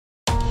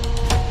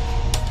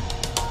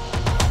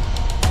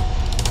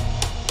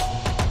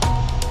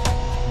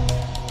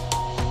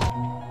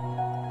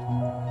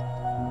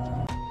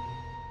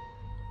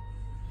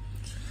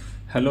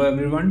Hello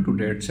everyone,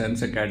 today at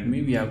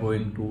SenseAcademy we are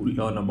going to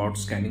learn about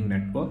scanning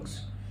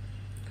networks.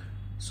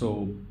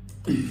 So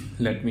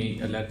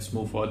let's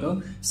move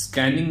further.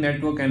 Scanning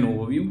network and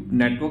overview.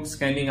 Network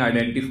scanning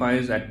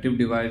identifies active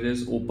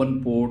devices,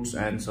 open ports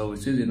and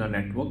services in a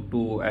network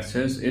to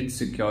assess its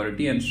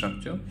security and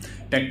structure.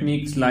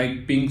 Techniques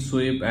like ping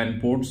sweep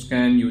and port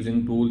scan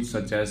using tools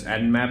such as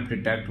Nmap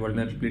detect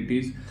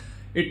vulnerabilities.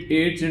 It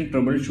aids in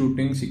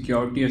troubleshooting,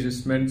 security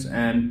assessments,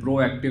 and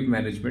proactive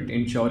management,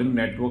 ensuring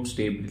network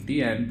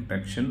stability and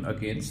protection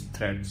against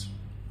threats.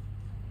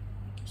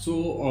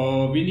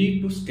 So we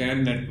need to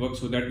scan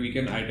networks so that we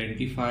can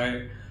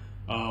identify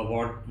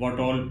what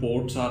all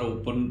ports are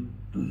open,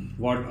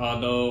 what are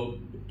the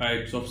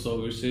types of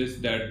services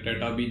that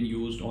are being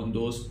used on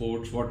those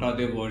ports, what are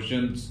their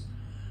versions,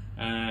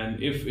 and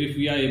if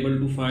we are able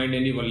to find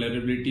any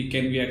vulnerability,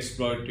 can we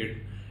exploit it?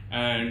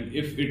 And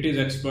if it is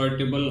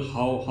exploitable,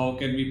 how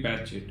can we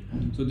patch it?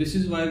 So this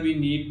is why we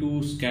need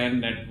to scan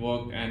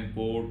network and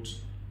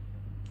ports,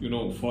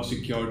 for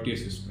security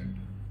assessment.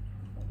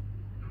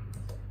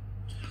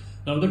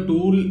 Now the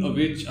tool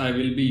which I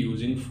will be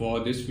using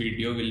for this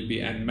video will be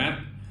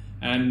Nmap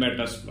and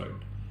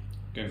Metasploit.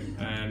 Okay,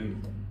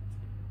 and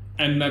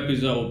Nmap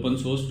is an open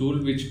source tool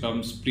which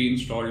comes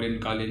pre-installed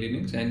in Kali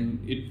Linux, and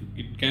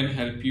it can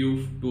help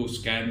you to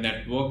scan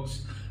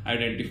networks,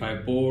 identify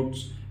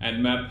ports.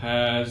 Nmap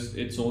has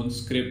its own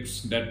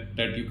scripts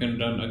that you can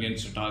run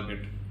against a target.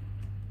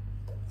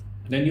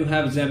 Then you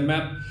have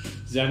Zenmap.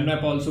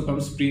 Zenmap also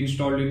comes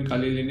pre-installed in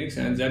Kali Linux,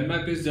 and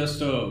Zenmap is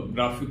just a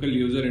graphical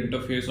user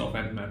interface of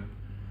Nmap.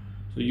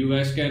 So you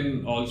guys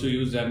can also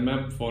use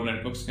Zenmap for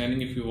network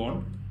scanning if you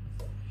want.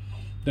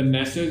 The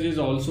Nessus is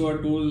also a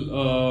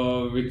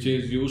tool which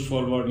is used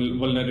for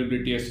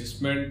vulnerability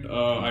assessment,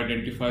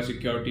 identify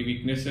security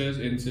weaknesses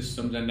in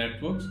systems and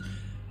networks.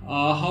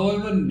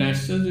 However,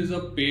 Nessus is a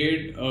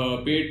paid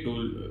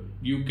tool.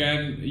 You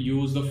can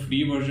use the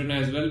free version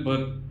as well,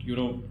 but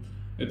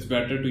it's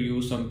better to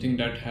use something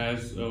that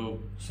has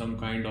some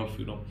kind of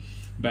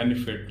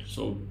benefit.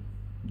 So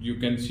you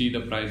can see the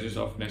prices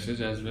of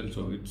Nessus as well.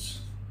 So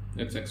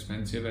it's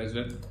expensive as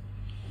well.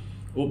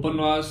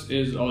 OpenVAS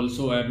is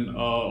also a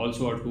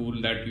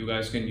tool that you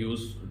guys can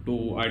use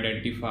to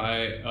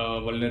identify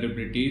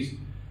vulnerabilities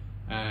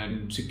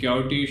and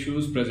security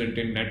issues present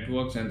in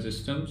networks and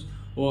systems.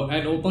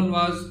 And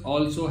OpenVAS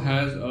also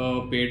has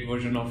a paid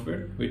version of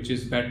it, which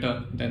is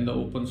better than the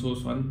open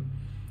source one.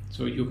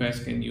 So you guys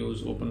can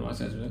use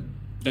OpenVAS as well.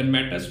 Then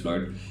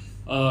Metasploit.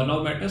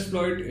 Now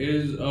Metasploit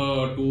is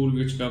a tool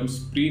which comes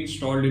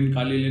pre-installed in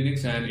Kali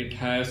Linux, and it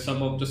has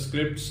some of the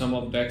scripts, some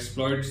of the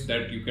exploits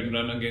that you can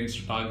run against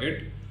a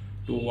target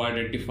to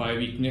identify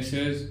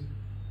weaknesses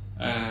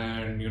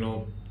and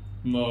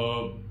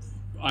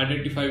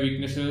identify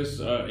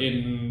weaknesses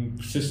in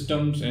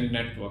systems and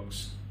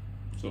networks.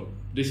 So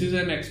this is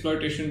an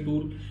exploitation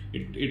tool.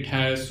 It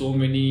has so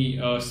many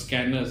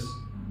scanners,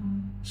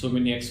 so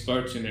many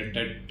exploits in it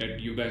that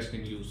you guys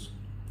can use.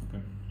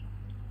 Okay.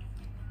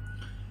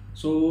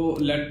 So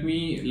let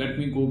me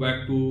go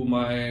back to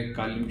my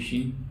Kali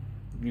machine.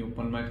 Let me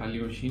open my Kali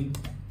machine.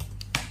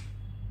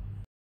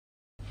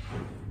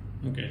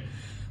 Okay.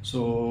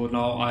 So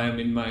now I am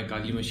in my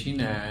Kali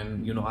machine,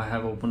 and I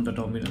have opened the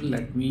terminal.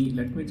 Let me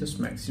just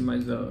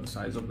maximize the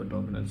size of the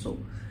terminal so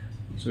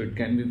it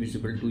can be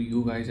visible to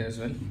you guys as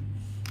well.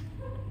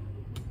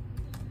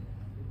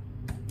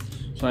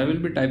 So I will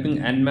be typing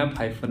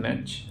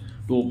nmap-h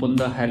to open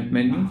the help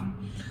menu,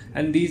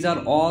 and these are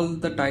all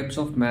the types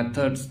of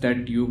methods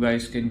that you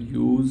guys can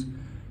use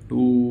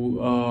to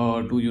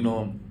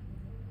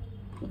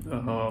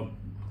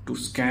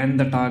scan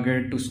the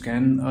target, to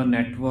scan a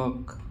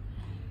network.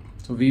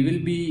 So we will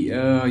be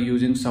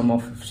using some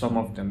of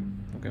them.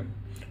 Okay,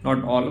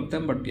 not all of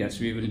them, but yes,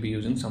 we will be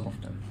using some of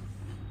them.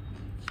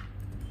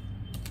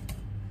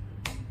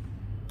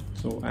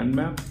 So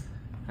Nmap,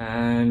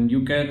 and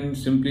you can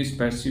simply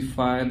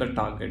specify the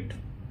target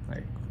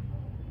like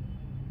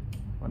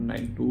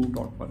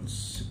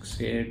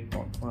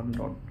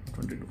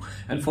 192.168.1.22,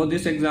 and for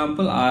this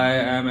example I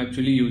am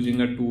actually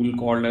using a tool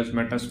called as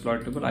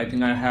Metasploitable. I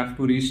think I have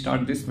to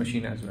restart this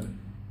machine as well.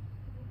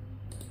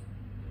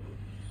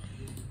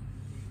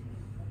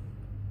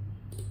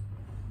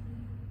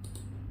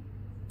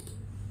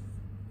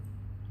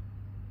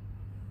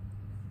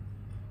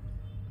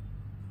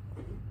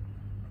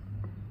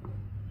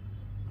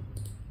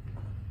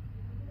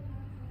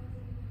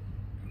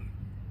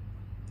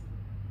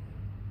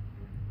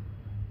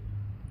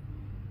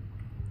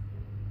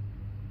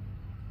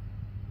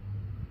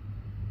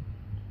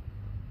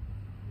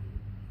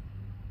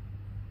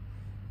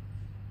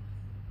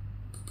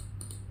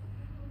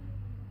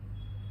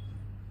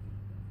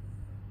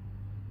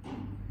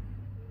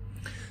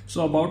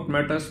 So about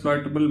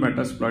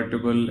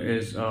Metasploitable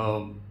is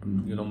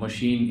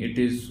machine. It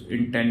is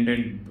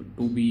intended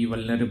to be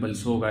vulnerable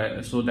so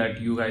that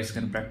you guys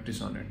can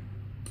practice on it.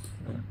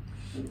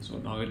 So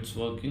now it's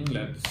working.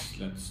 Let's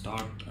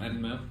start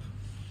Nmap.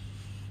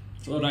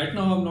 So right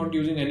now I'm not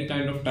using any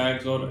kind of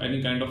tags or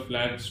any kind of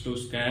flags to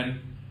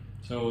scan.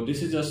 So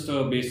this is just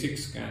a basic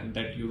scan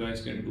that you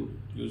guys can do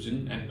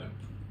using Nmap.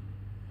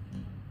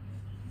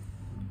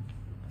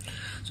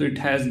 So it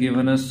has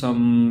given us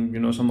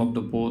some, some of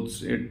the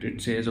ports.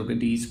 It says, okay,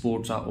 these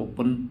ports are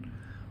open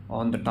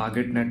on the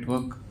target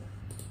network.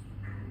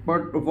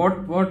 But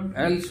what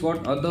else?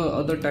 What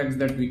other tags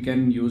that we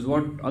can use?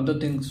 What other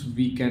things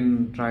we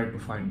can try to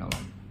find out?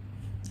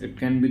 It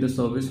can be the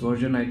service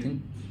version, I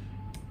think.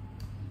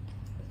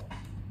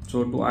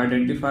 So to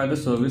identify the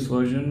service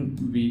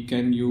version, we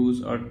can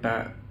use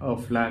a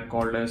flag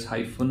called as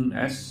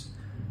 -s,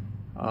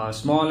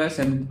 small s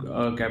and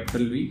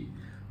capital V.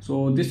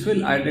 So this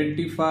will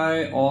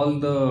identify all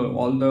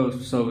the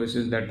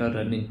services that are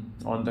running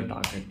on the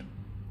target.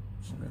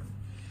 Okay.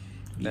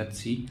 Let's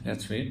see.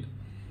 Let's wait.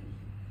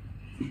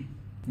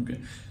 Okay.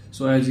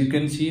 So as you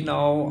can see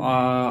now,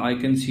 I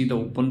can see the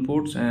open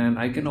ports, and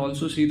I can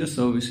also see the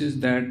services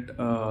that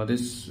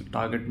this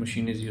target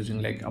machine is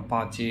using, like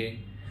Apache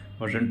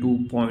version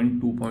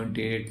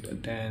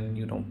 2.2.8, then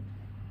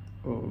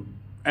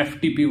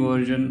FTP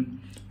version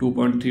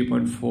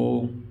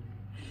 2.3.4.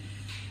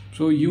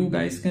 So you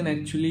guys can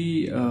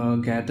actually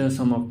gather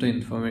some of the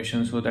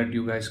information so that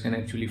you guys can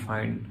actually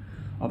find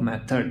a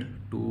method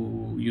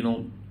to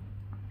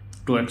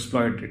to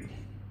exploit it.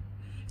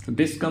 So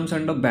this comes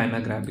under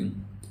banner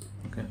grabbing.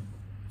 Okay.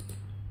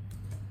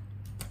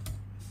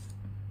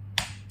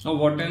 Now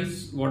what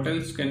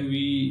else can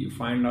we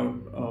find out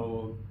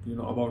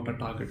about a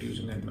target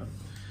using Nmap?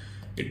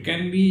 It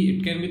can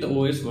be the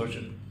OS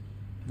version.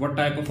 What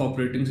type of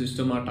operating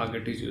system our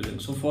target is using.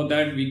 So for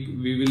that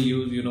we will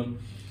use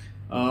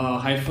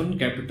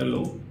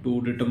 -O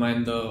to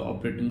determine the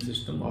operating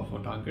system of a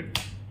target.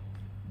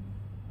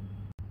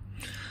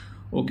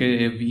 Okay,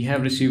 we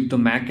have received the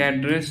MAC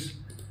address,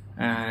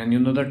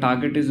 and the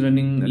target is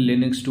running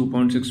Linux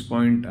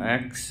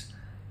 2.6.x,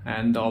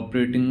 and the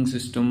operating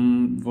system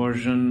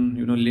version,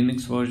 Linux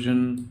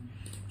version.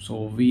 So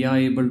we are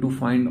able to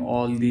find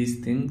all these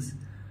things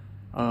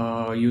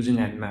using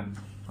Nmap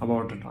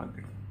about the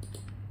target.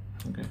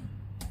 Okay.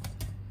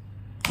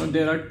 So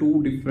there are two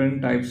different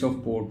types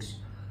of ports,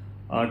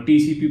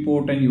 TCP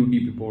port and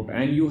UDP port,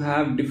 and you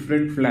have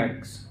different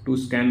flags to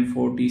scan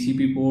for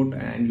TCP port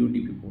and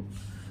UDP port.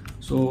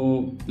 So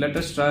let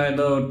us try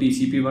the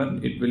TCP one.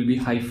 It will be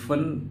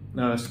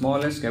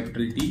small s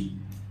capital T,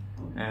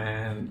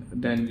 and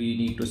then we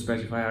need to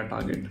specify our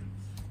target.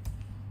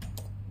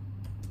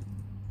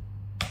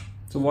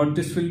 So what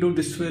this will do,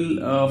 this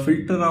will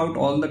filter out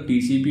all the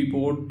TCP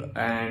port,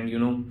 and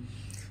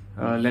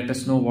let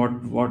us know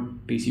what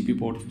TCP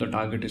port the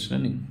target is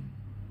running.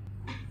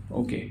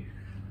 Okay,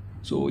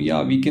 so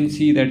yeah, we can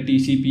see that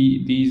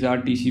these are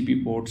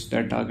TCP ports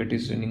that target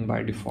is running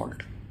by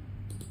default.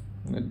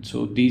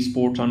 So these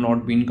ports are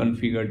not being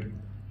configured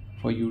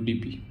for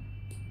UDP.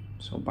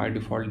 So by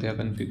default they are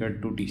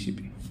configured to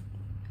TCP.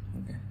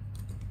 Okay.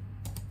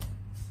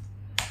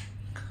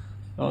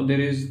 Now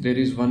there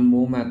is one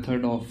more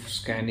method of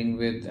scanning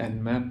with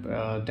Nmap,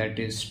 that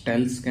is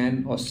tel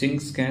scan or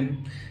sync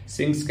scan.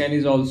 Sync scan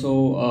is also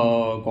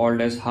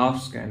called as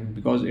half scan,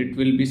 because it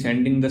will be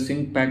sending the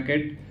sync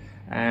packet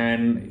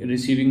and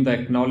receiving the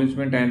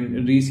acknowledgement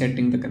and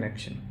resetting the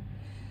connection.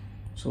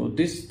 So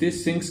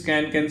this sync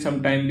scan can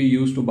sometimes be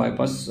used to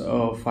bypass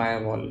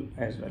firewall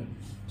as well.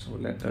 So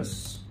let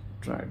us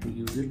try to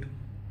use it.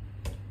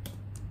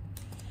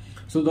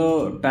 So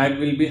the tag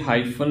will be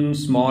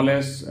 -small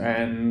s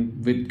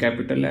and with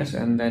capital S,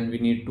 and then we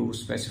need to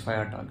specify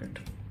our target.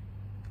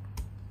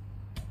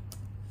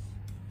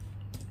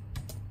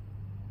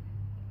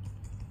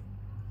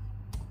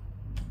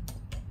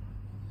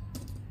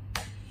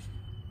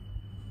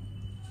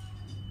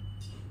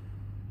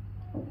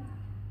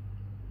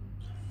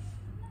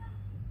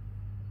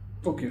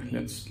 Okay,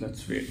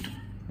 let's wait.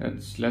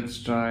 Let's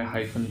try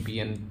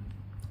 -pn.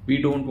 We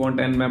don't want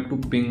Nmap to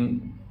ping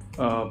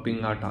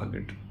our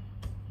target.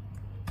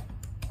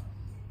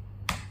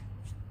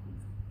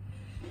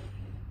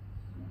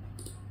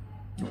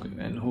 Okay,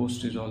 and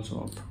host is also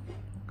up.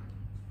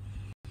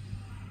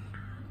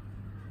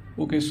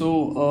 Okay, so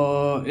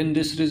in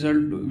this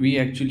result we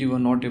actually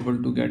were not able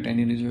to get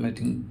any result. I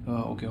think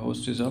okay,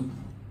 host is up,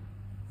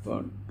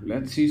 but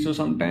let's see. So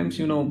sometimes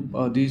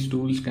these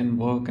tools can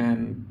work,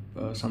 and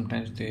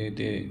sometimes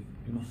they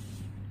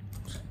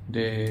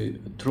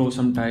throw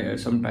some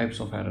types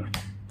of error.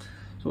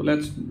 So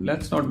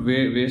let's not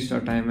waste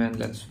our time, and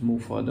let's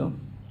move further.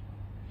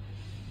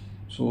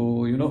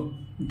 So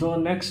the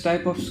next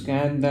type of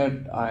scan that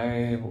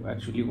I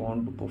actually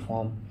want to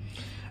perform,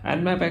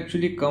 Nmap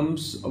actually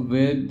comes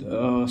with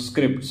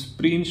scripts,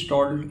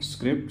 pre-installed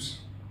scripts,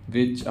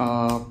 which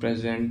are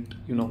present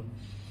in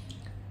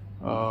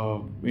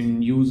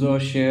user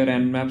share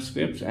Nmap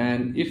scripts.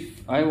 And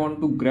if I want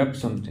to grab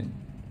something,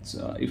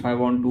 if I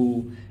want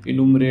to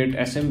enumerate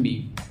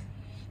SMB,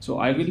 so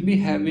I will be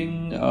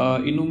having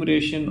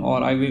enumeration,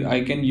 or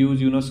I can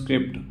use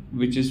script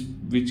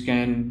which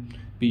can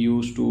be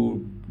used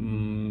to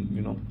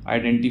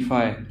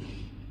identify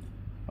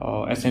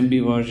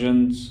SMB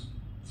versions.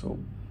 So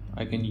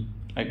I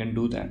can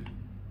do that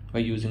by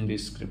using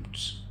these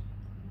scripts.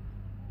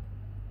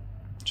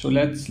 So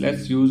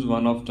let's use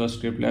one of the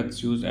script.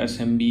 Let's use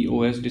SMB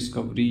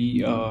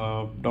discovery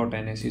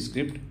 .nse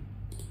script.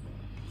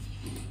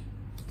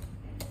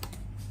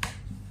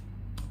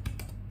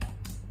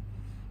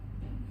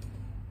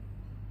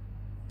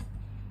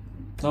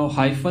 Now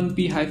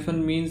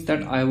 -p- means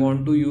that I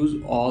want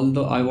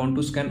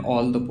to scan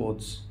all the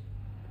ports.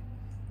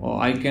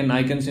 Or I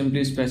can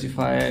simply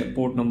specify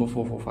port number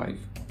 445.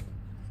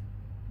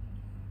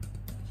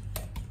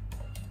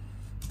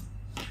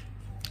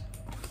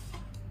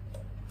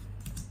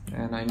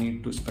 And I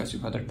need to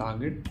specify the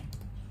target.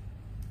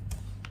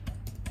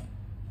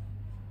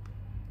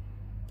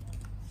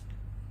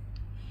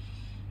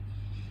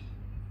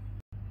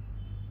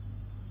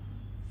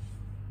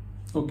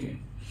 Okay.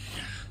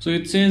 So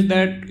it says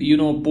that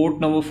port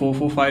number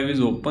 445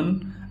 is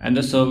open and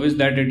the service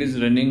that it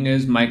is running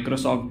is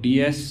Microsoft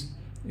DS,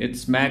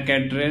 its MAC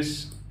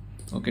address,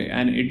 okay,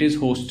 and it is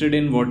hosted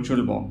in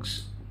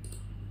VirtualBox.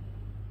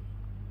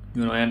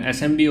 And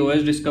SMB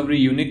OS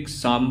Discovery Unix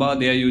Samba,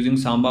 they are using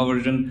Samba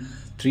version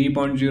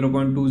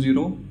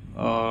 3.0.20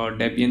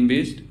 Debian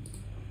based,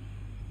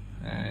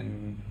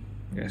 and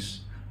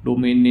yes,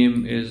 domain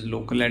name is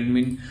local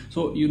admin.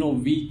 So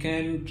we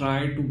can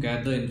try to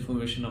gather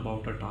information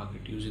about a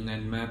target using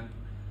Nmap,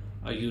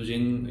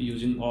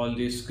 using all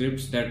these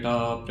scripts that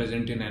are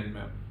present in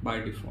Nmap by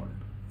default.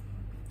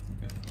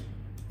 Okay.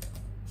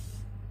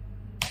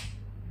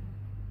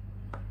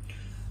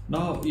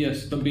 Now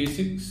yes, the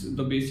basics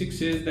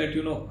says that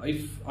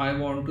if I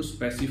want to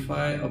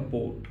specify a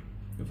port,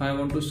 if I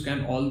want to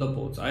scan all the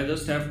ports, I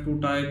just have to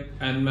type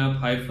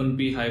nmap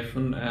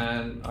 -p-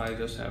 and I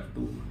just have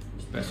to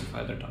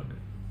specify the target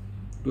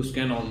to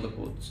scan all the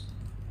ports.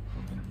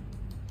 Okay.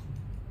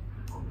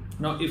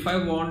 Now if I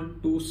want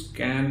to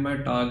scan my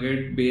target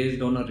based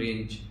on a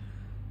range,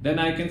 then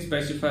I can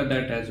specify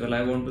that as well.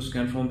 I want to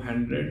scan from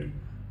 100,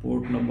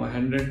 port number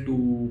 100 to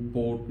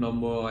port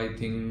number, I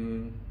think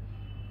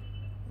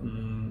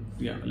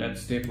yeah,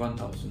 let's take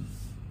 1000.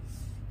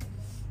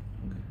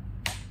 Okay.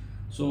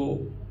 So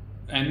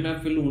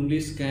Nmap will only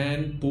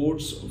scan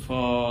ports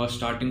for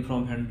starting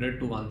from 100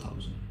 to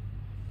 1000.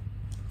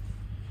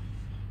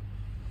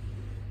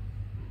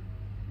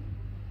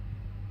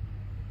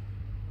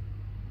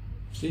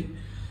 See,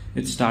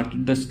 it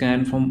started the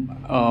scan from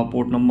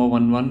port number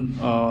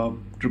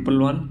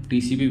 11111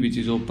 TCP, which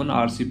is open,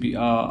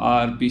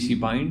 RPC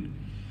bind,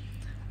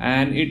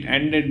 and it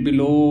ended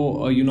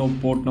below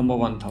port number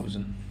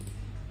 1000.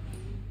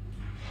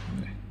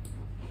 Okay.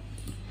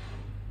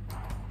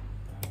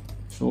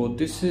 So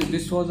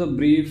this was a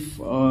brief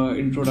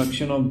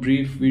introduction or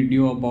brief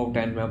video about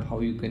Nmap,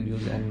 how you can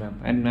use Nmap,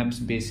 Nmap's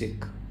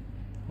basic.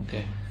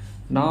 Okay.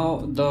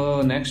 Now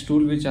the next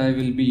tool which I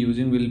will be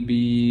using will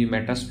be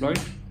Metasploit.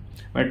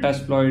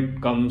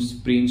 Metasploit comes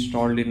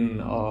pre-installed in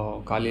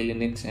Kali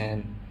Linux,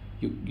 and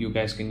you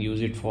guys can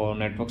use it for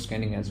network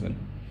scanning as well.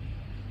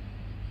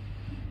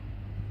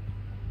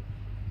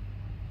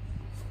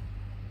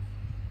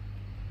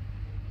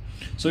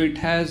 So it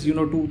has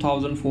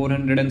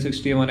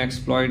 2461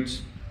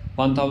 exploits,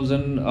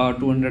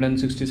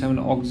 1267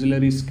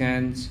 auxiliary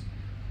scans,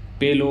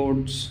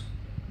 payloads,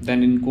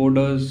 then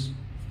encoders.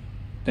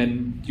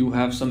 Then you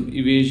have some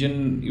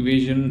evasion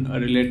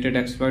related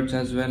exploits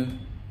as well.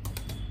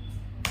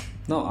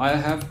 Now I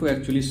have to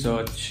actually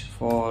search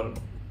for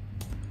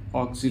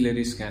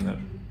auxiliary scanner.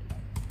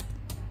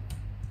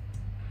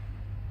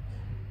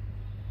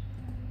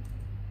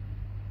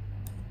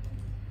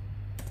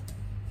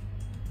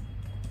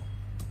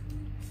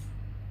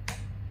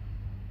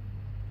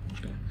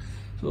 Okay.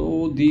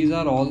 So these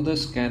are all the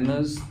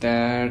scanners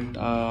that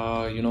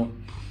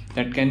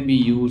that can be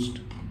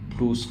used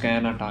to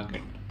scan a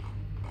target.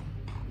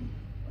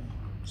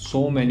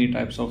 So many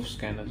types of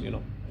scanners,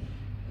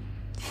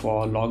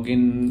 for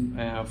login,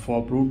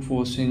 for brute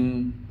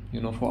forcing,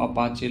 for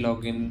Apache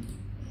login.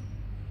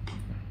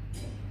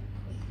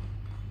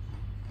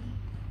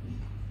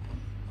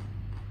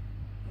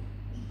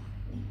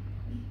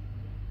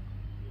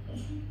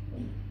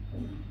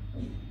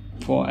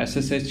 For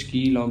SSH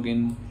key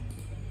login,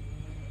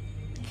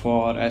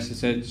 for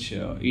SSH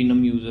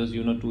enum users,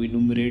 to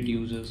enumerate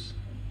users.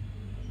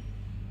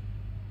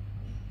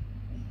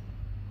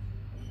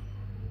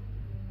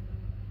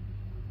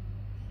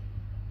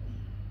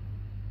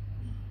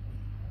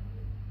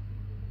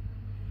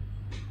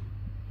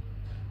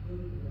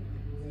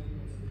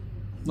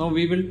 Now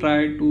we will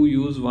try to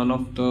use one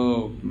of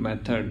the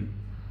method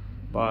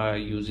by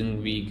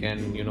using we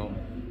can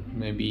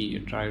maybe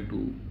try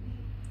to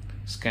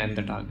scan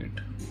the target.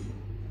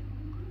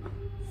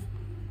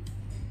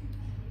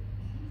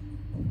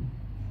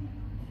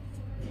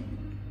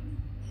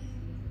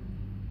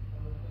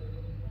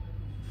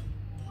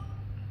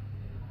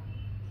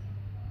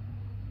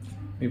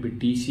 Maybe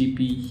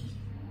TCP,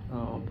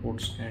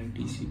 port scan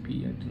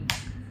TCP, I think.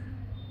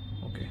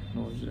 Okay,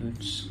 no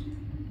results.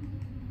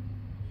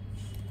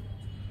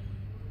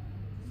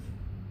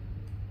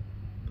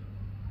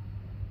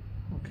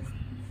 Okay.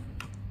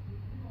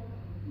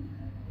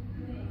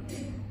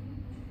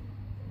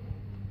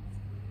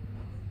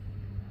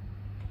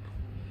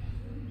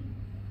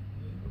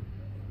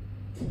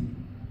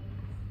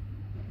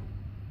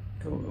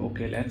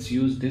 Okay, let's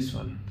use this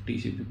one,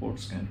 TCP port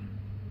scan.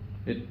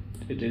 It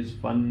is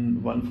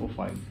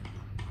 1145.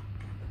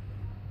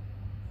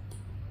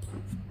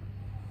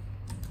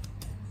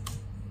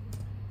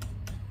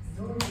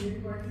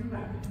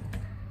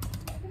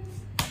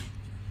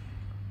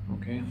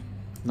 Okay,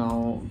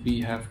 now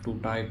we have to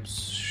type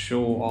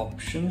show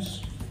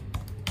options.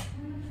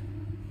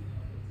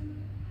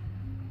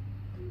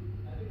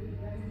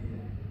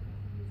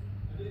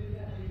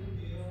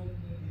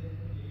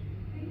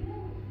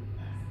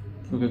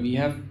 Okay,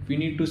 we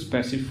need to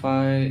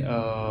specify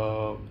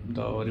the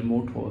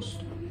remote host.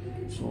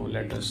 So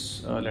let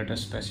us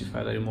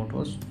specify the remote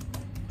host.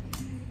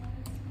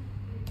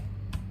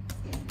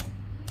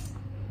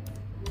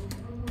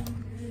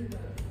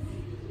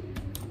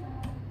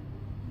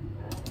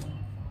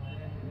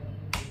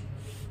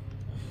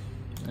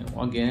 And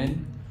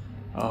again,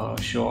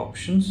 show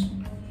options.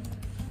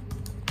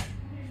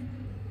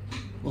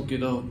 Okay,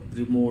 the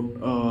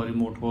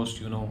remote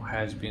host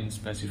has been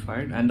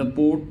specified, and the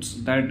ports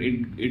that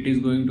it is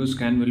going to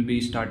scan will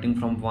be starting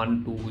from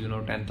 1 to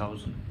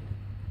 10,000.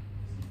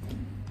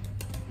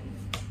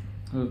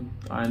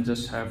 I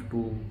just have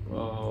to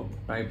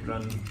type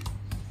run.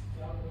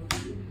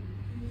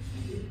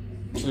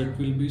 So it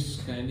will be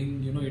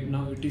scanning.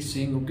 It is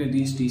saying, okay,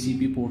 these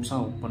TCP ports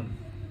are open.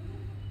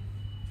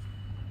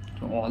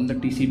 So all the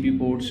TCP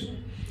ports,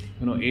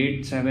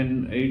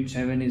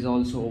 8787 is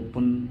also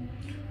open.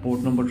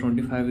 Port number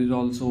 25 is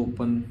also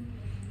open.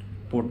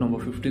 Port number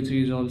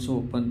 53 is also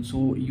open.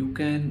 So you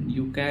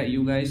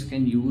guys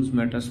can use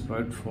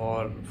Metasploit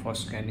for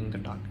scanning the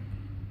target.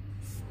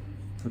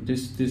 So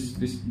this is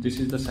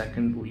the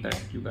second tool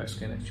that you guys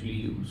can actually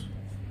use.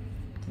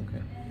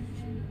 Okay.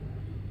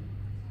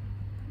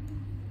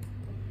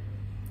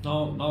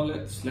 Now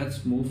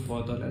let's move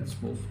further. Let's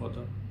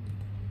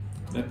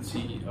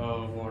see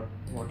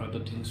what other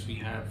things we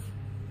have.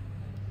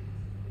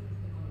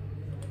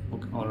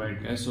 Okay, all right,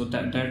 guys. So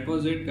that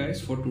was it, guys,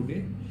 for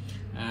today.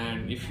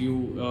 And if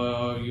you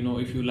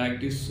if you like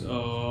this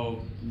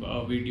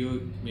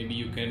video, maybe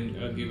you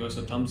can give us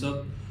a thumbs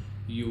up.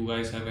 You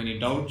guys have any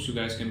doubts, you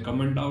guys can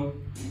comment down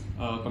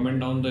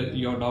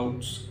your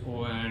doubts,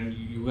 and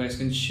you guys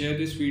can share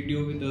this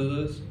video with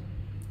others.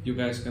 You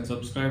guys can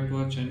subscribe to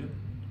our channel.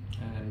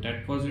 And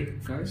that was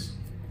it, guys,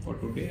 for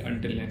today.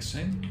 Until next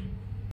time.